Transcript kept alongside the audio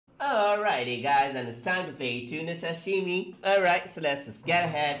Alrighty guys, and it's time to play tuna sashimi. Alright, so let's just get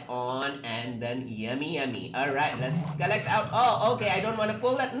ahead on and then yummy. Alright, let's just collect out. Oh, okay, I don't want to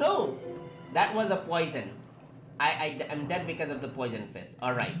pull that. No! That was a poison. I'm dead because of the poison fish.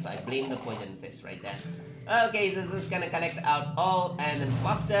 Alright, so I blame the poison fish right there. Okay, this is gonna collect out all and then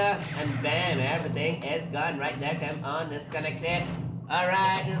faster and bam, everything is gone right there. Come on, disconnect it.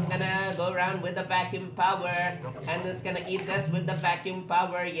 Alright, it's gonna go around with the vacuum power. And it's gonna eat this with the vacuum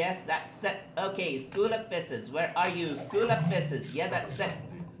power. Yes, that's it. Okay, School of Fishes, where are you? School of Fishes, yeah, that's it.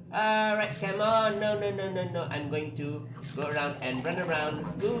 Alright, come on. No. I'm going to go around and run around.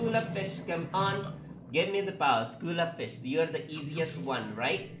 School of Fish, come on. Give me the power. School of Fish, you're the easiest one,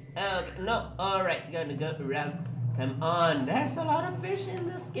 right? Okay, no, alright, gonna go around. Come on, there's a lot of fish in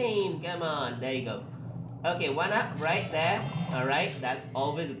this game. Come on, there you go. Okay, 1-up right there. Alright, that's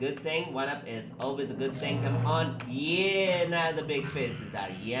always a good thing. 1-up is always a good thing. Come on. Yeah, now the big fishes are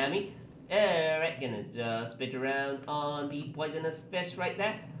yummy. Alright, gonna just spit around on the poisonous fish right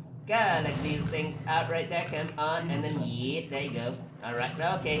there. Collect these things out right there. Come on, and then yeah, there you go. Alright,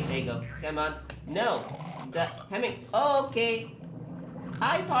 okay, there you go. Come on. No, the hemming. Okay.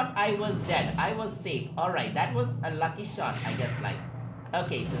 I thought I was dead. I was safe. Alright, that was a lucky shot, I guess, like.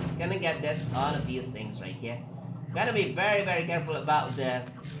 Okay, so it's gonna get this, all of these things right here. Gotta be very careful about the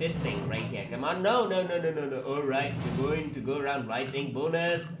fish thing right here. Come on, no. Alright, we're going to go around writing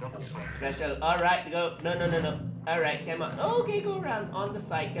bonus. Special, alright, go. No. Alright, come on. Okay, go around on the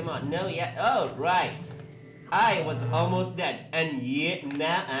side, come on. No, yeah, oh, right. I was almost dead, and yet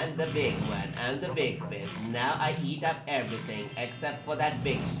now I'm the big one. I'm the big fish. Now I eat up everything except for that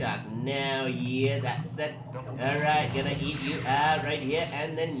big shark. Now, yeah, that's it. Alright, gonna eat you out right here,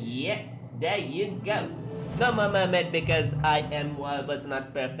 and then yeah, there you go. No more mermaid because I was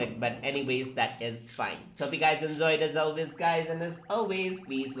not perfect, but anyways, that is fine. So hope you guys enjoyed as always, guys, and as always,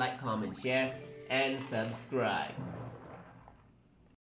 please like, comment, share, and subscribe.